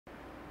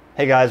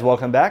Hey guys,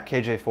 welcome back.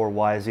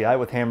 KJ4YZI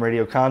with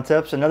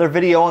HamRadioConcepts. Another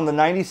video on the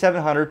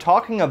 9700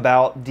 talking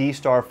about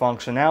DSTAR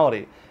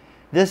functionality.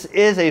 This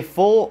is a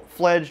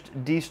full-fledged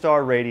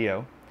DSTAR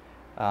radio.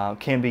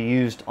 Can be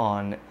used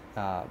on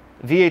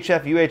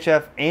VHF,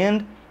 UHF,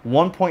 and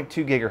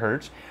 1.2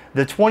 gigahertz.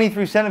 The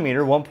 23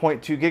 centimeter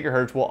 1.2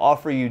 gigahertz will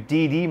offer you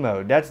DD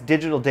mode. That's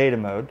digital data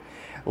mode.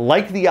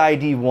 Like the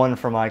ID1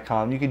 from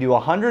Icom, you can do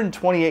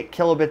 128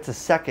 kilobits a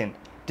second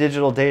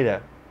digital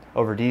data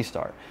over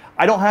DSTAR.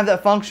 I don't have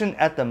that function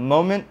at the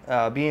moment,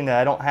 being that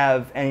I don't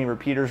have any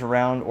repeaters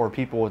around or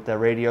people with the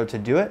radio to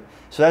do it,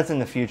 so that's in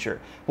the future.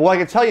 But what I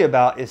can tell you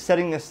about is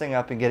setting this thing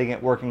up and getting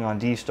it working on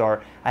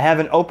DSTAR. I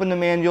haven't opened the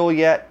manual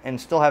yet and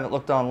still haven't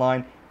looked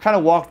online. Kind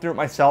of walked through it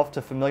myself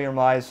to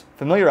familiarize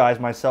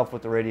myself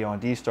with the radio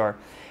on DSTAR.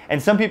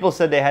 And some people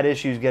said they had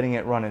issues getting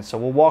it running, so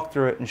we'll walk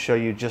through it and show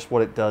you just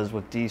what it does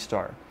with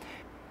DSTAR.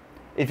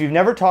 If you've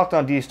never talked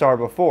on DSTAR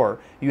before,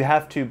 you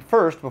have to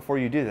first, before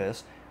you do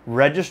this,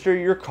 register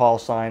your call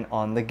sign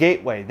on the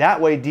gateway.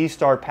 That way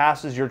DSTAR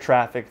passes your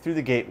traffic through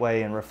the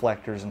gateway and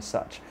reflectors and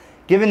such.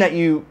 Given that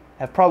you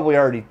have probably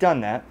already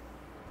done that,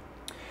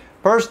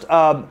 first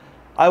I'm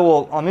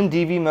in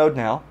DV mode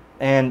now,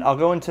 and I'll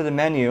go into the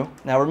menu.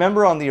 Now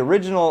remember, on the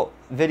original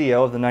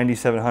video of the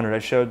 9700 I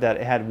showed that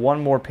it had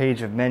one more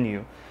page of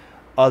menu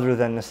other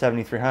than the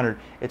 7300.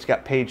 It's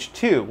got page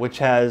 2, which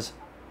has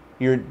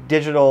your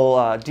digital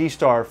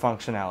DSTAR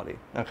functionality,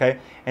 okay?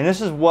 And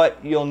this is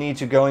what you'll need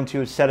to go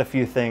into, set a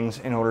few things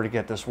in order to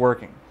get this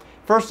working.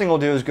 First thing we'll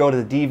do is go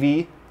to the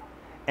DV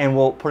and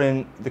we'll put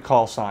in the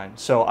call sign.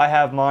 So I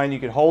have mine. You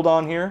can hold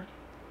on here,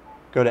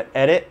 go to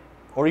edit,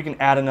 or you can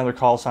add another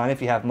call sign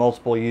if you have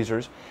multiple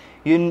users.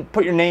 You can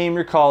put your name,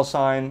 your call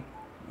sign,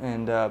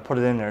 and put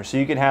it in there. So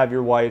you can have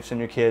your wife's and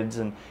your kids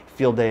and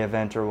field day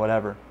event or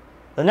whatever.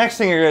 The next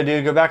thing you're gonna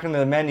do, go back into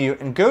the menu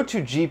and go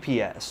to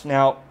GPS.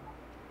 Now,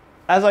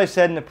 as I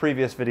said in the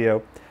previous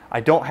video,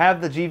 I don't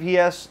have the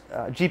GPS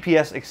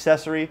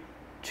accessory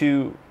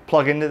to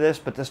plug into this,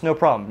 but that's no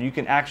problem. You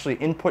can actually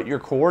input your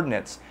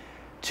coordinates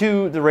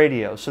to the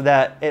radio so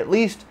that at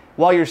least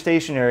while you're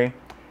stationary,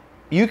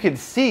 you can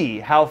see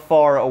how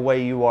far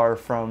away you are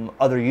from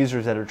other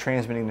users that are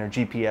transmitting their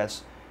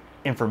GPS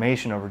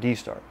information over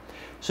DSTAR.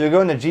 So you go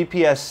into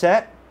GPS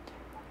set.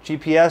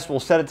 GPS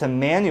will set it to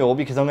manual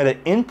because I'm going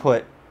to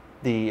input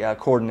the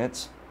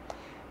coordinates.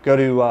 Go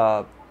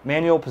to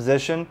manual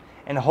position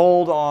and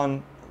hold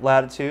on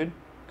latitude,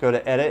 go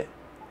to edit,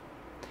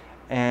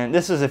 and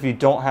this is if you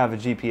don't have a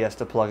GPS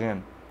to plug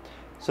in.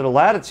 So the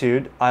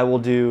latitude, I will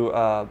do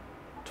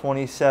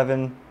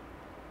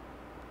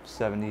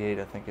 2778,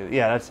 I think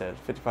yeah, that's it,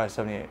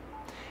 5578.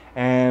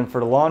 And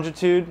for the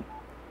longitude,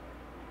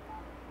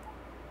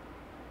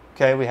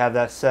 okay, we have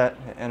that set,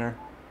 hit enter.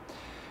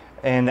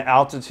 And the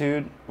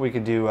altitude, we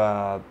could do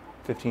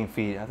 15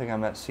 feet, I think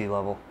I'm at sea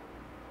level.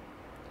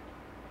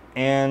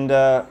 And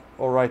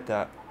we'll write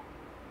that.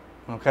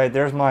 Okay,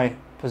 there's my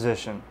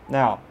position.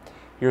 Now,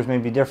 yours may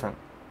be different.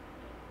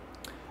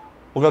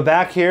 We'll go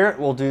back here.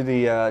 We'll do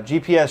the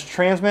GPS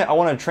transmit. I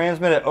want to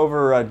transmit it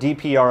over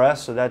DPRS,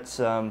 so that's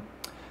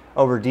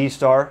over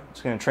DSTAR.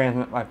 It's going to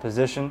transmit my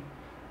position,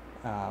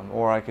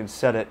 or I can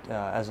set it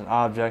as an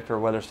object or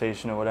weather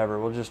station or whatever.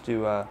 We'll just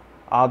do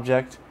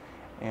object,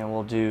 and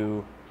we'll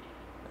do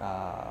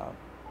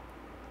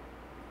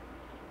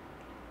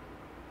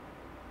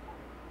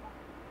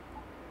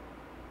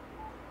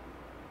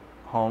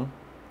home.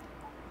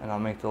 And I'll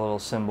make the little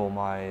symbol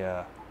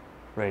my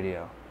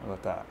radio. How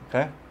about that?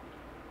 Okay.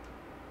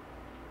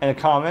 And a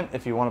comment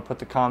if you want to put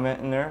the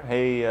comment in there.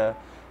 Hey,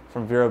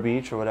 from Vero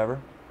Beach or whatever.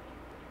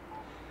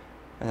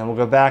 And then we'll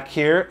go back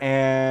here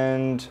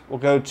and we'll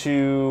go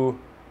to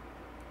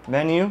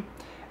menu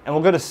and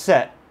we'll go to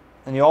set.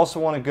 And you also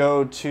want to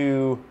go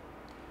to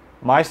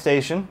my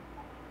station.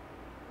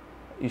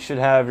 You should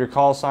have your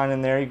call sign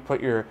in there. You can put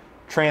your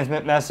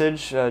transmit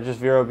message, just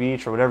Vero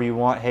Beach or whatever you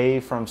want. Hey,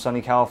 from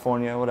sunny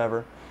California,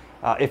 whatever.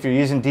 If you're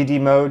using DD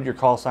mode, your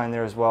call sign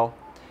there as well.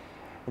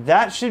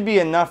 That should be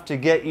enough to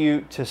get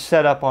you to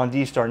set up on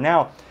DSTAR.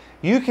 Now,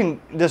 you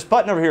can, this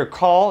button over here,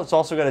 call, it's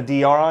also got a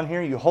DR on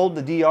here. You hold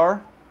the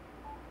DR,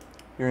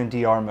 you're in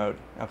DR mode,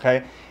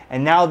 okay?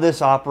 And now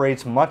this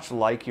operates much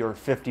like your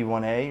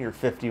 51A, your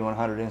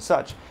 5100 and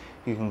such.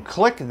 You can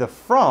click the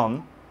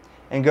from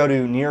and go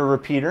to near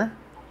repeater,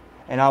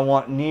 and I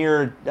want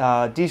near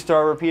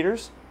DSTAR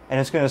repeaters, and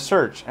it's going to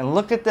search. And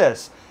look at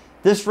this.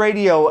 This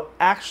radio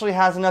actually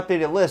has an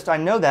updated list. I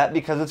know that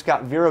because it's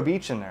got Vero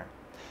Beach in there.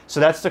 So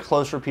that's the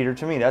close repeater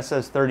to me. That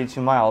says 32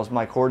 miles.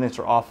 My coordinates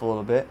are off a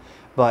little bit,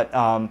 but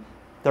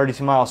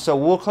 32 miles. So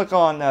we'll click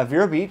on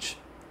Vero Beach,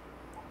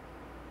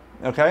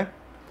 okay?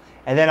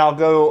 And then I'll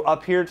go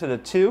up here to the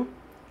 2,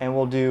 and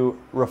we'll do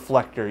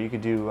reflector. You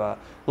could do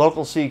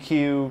local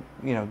CQ,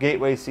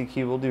 gateway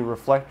CQ. We'll do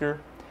reflector,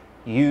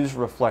 use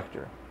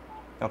reflector,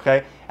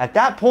 okay? At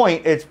that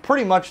point, it's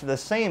pretty much the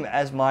same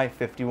as my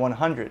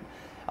 5100.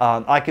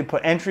 I could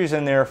put entries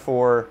in there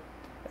for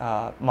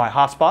my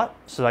hotspot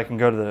so that I can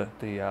go to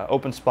the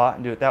open spot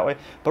and do it that way.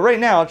 But right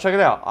now, check it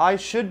out. I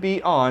should be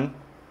on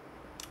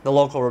the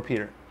local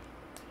repeater.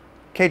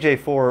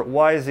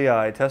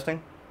 KJ4YZI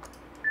testing.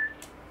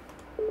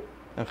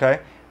 Okay,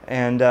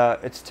 and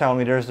it's telling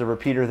me there's the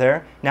repeater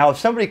there. Now if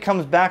somebody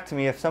comes back to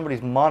me, if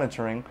somebody's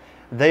monitoring,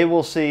 they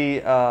will see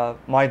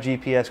my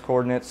GPS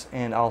coordinates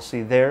and I'll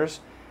see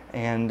theirs,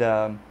 and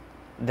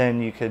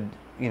then you could,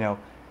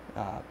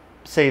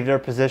 save their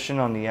position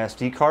on the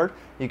SD card.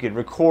 You could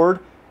record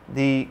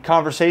the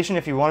conversation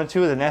if you wanted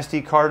to with an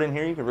SD card in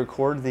here. You could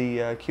record the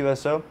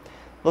QSO.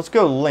 Let's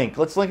go link.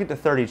 Let's link it to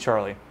 30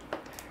 Charlie.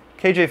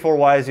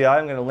 KJ4YZI,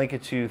 I'm going to link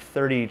it to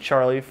 30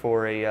 Charlie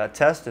for a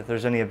test. If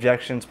there's any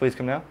objections, please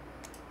come down.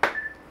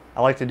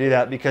 I like to do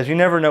that because you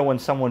never know when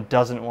someone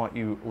doesn't want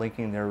you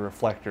linking their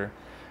reflector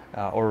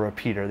or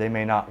repeater. They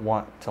may not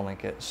want to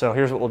link it. So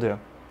here's what we'll do.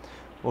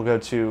 We'll go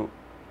to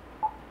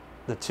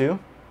the 2,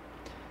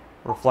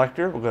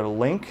 reflector, we'll go to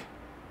link.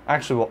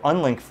 Actually, we'll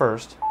unlink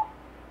first.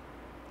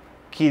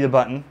 Key the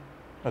button,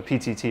 a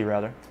PTT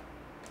rather.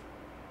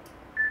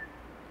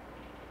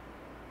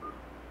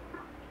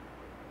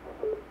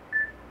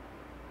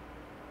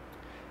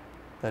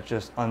 That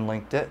just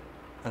unlinked it.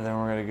 And then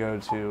we're going to go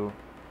to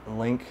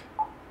link,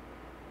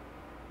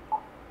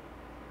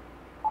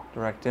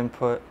 direct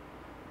input,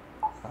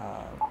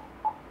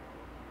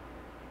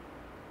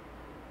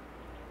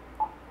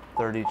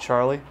 30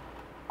 Charlie.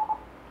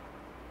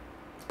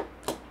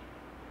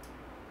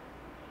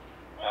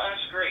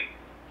 That's great.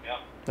 Yep.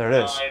 There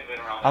it is.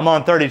 I'm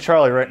on 30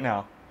 Charlie right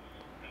now.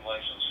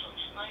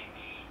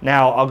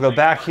 Now I'll go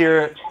back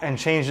here and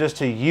change this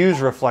to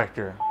use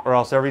reflector, or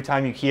else every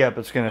time you key up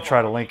it's going to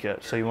try to link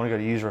it. So you want to go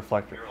to use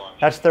reflector.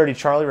 That's 30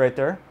 Charlie right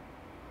there.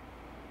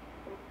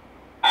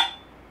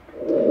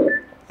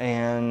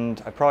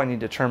 And I probably need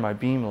to turn my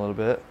beam a little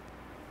bit.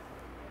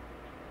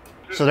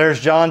 So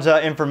there's John's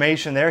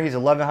information there. He's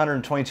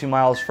 1,122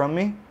 miles from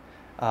me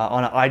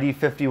on an ID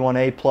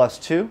 51A plus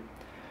 2.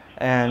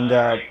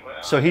 And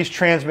so he's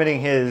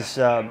transmitting his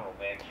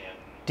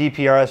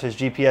DPRS, his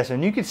GPS,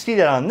 and you can see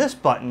that on this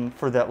button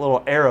for that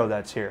little arrow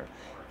that's here.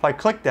 If I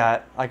click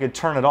that, I could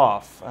turn it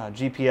off,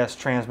 GPS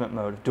transmit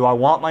mode. Do I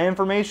want my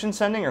information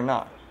sending or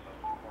not?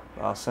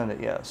 I'll send it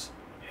yes.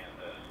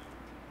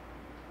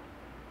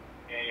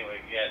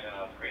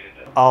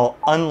 I'll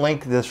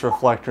unlink this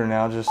reflector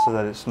now just so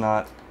that it's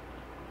not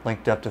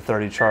linked up to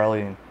 30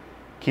 Charlie and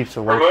keeps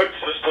the link. Remote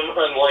system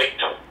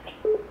unlinked.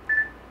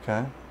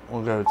 Okay,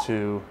 we'll go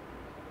to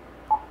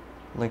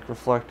link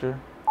reflector.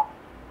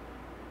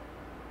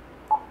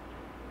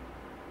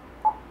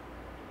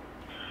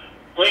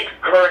 Link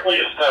currently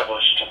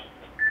established.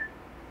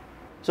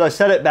 So I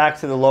set it back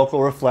to the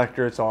local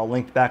reflector. It's all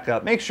linked back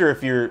up. Make sure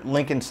if you're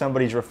linking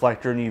somebody's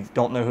reflector and you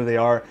don't know who they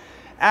are,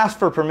 ask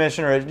for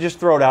permission or just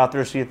throw it out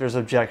there, see if there's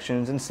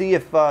objections, and see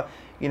if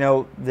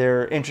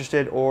they're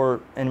interested,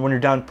 and when you're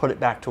done, put it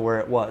back to where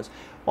it was.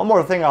 One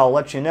more thing I'll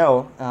let you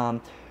know,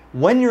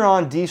 when you're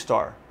on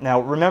DSTAR, now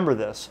remember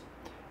this,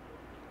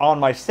 on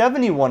my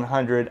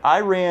 7100, I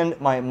ran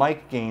my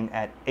mic gain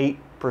at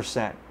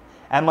 8%.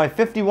 At my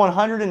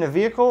 5100 in the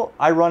vehicle,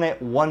 I run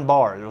it 1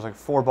 bar. There was like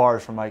 4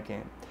 bars for mic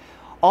gain.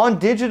 On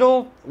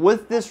digital,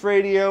 with this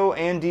radio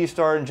and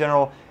DSTAR in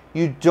general,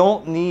 you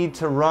don't need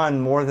to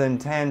run more than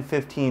 10,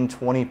 15,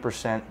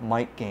 20%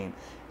 mic gain.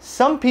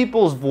 Some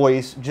people's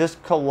voice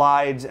just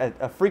collides,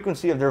 a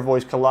frequency of their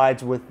voice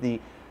collides with the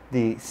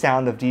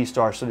sound of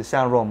DSTAR, so they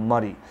sound real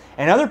muddy.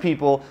 And other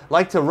people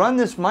like to run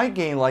this mic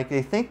gain like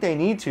they think they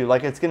need to,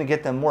 like it's going to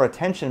get them more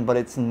attention, but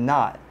it's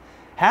not.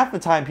 Half the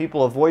time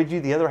people avoid you,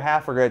 the other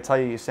half are going to tell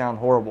you you sound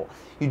horrible.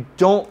 You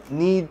don't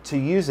need to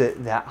use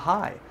it that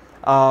high.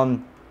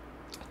 10%,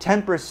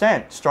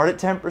 start at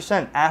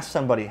 10%, ask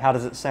somebody how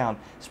does it sound.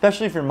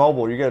 Especially if you're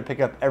mobile, you're going to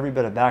pick up every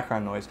bit of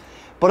background noise.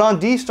 But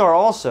on DSTAR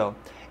also,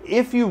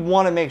 if you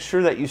want to make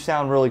sure that you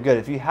sound really good,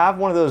 if you have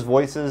one of those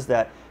voices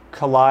that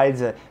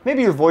collides,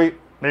 maybe your voice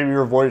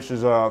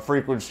is a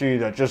frequency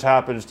that just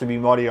happens to be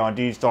muddy on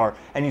DSTAR,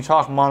 and you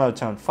talk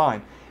monotone,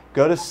 fine.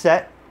 Go to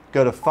set,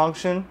 go to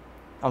function,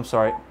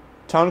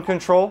 tone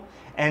control,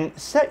 and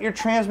set your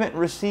transmit and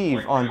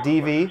receive on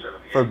DV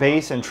for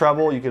bass and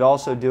treble. You could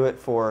also do it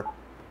for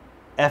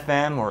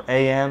FM or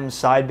AM,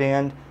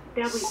 sideband.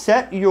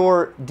 Set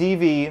your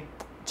DV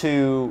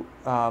to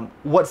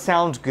what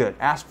sounds good.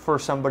 Ask for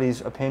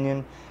somebody's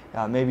opinion.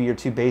 Maybe you're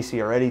too bassy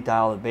already,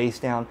 dial the bass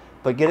down,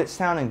 but get it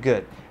sounding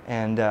good.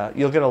 And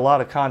you'll get a lot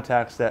of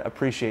contacts that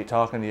appreciate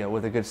talking to you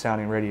with a good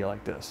sounding radio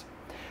like this.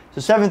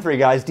 So 7.3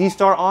 guys,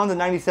 DSTAR on the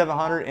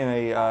 9700 in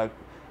a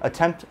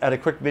attempt at a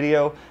quick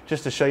video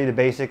just to show you the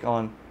basic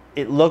on.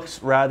 It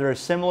looks rather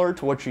similar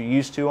to what you're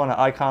used to on an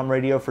Icom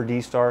radio for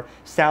DSTAR.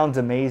 Sounds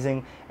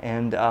amazing,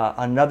 and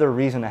another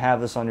reason to have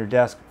this on your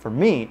desk for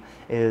me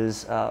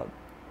is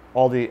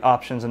all the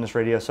options in this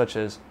radio such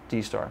as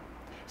DSTAR.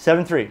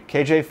 7.3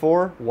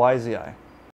 KJ4YZI.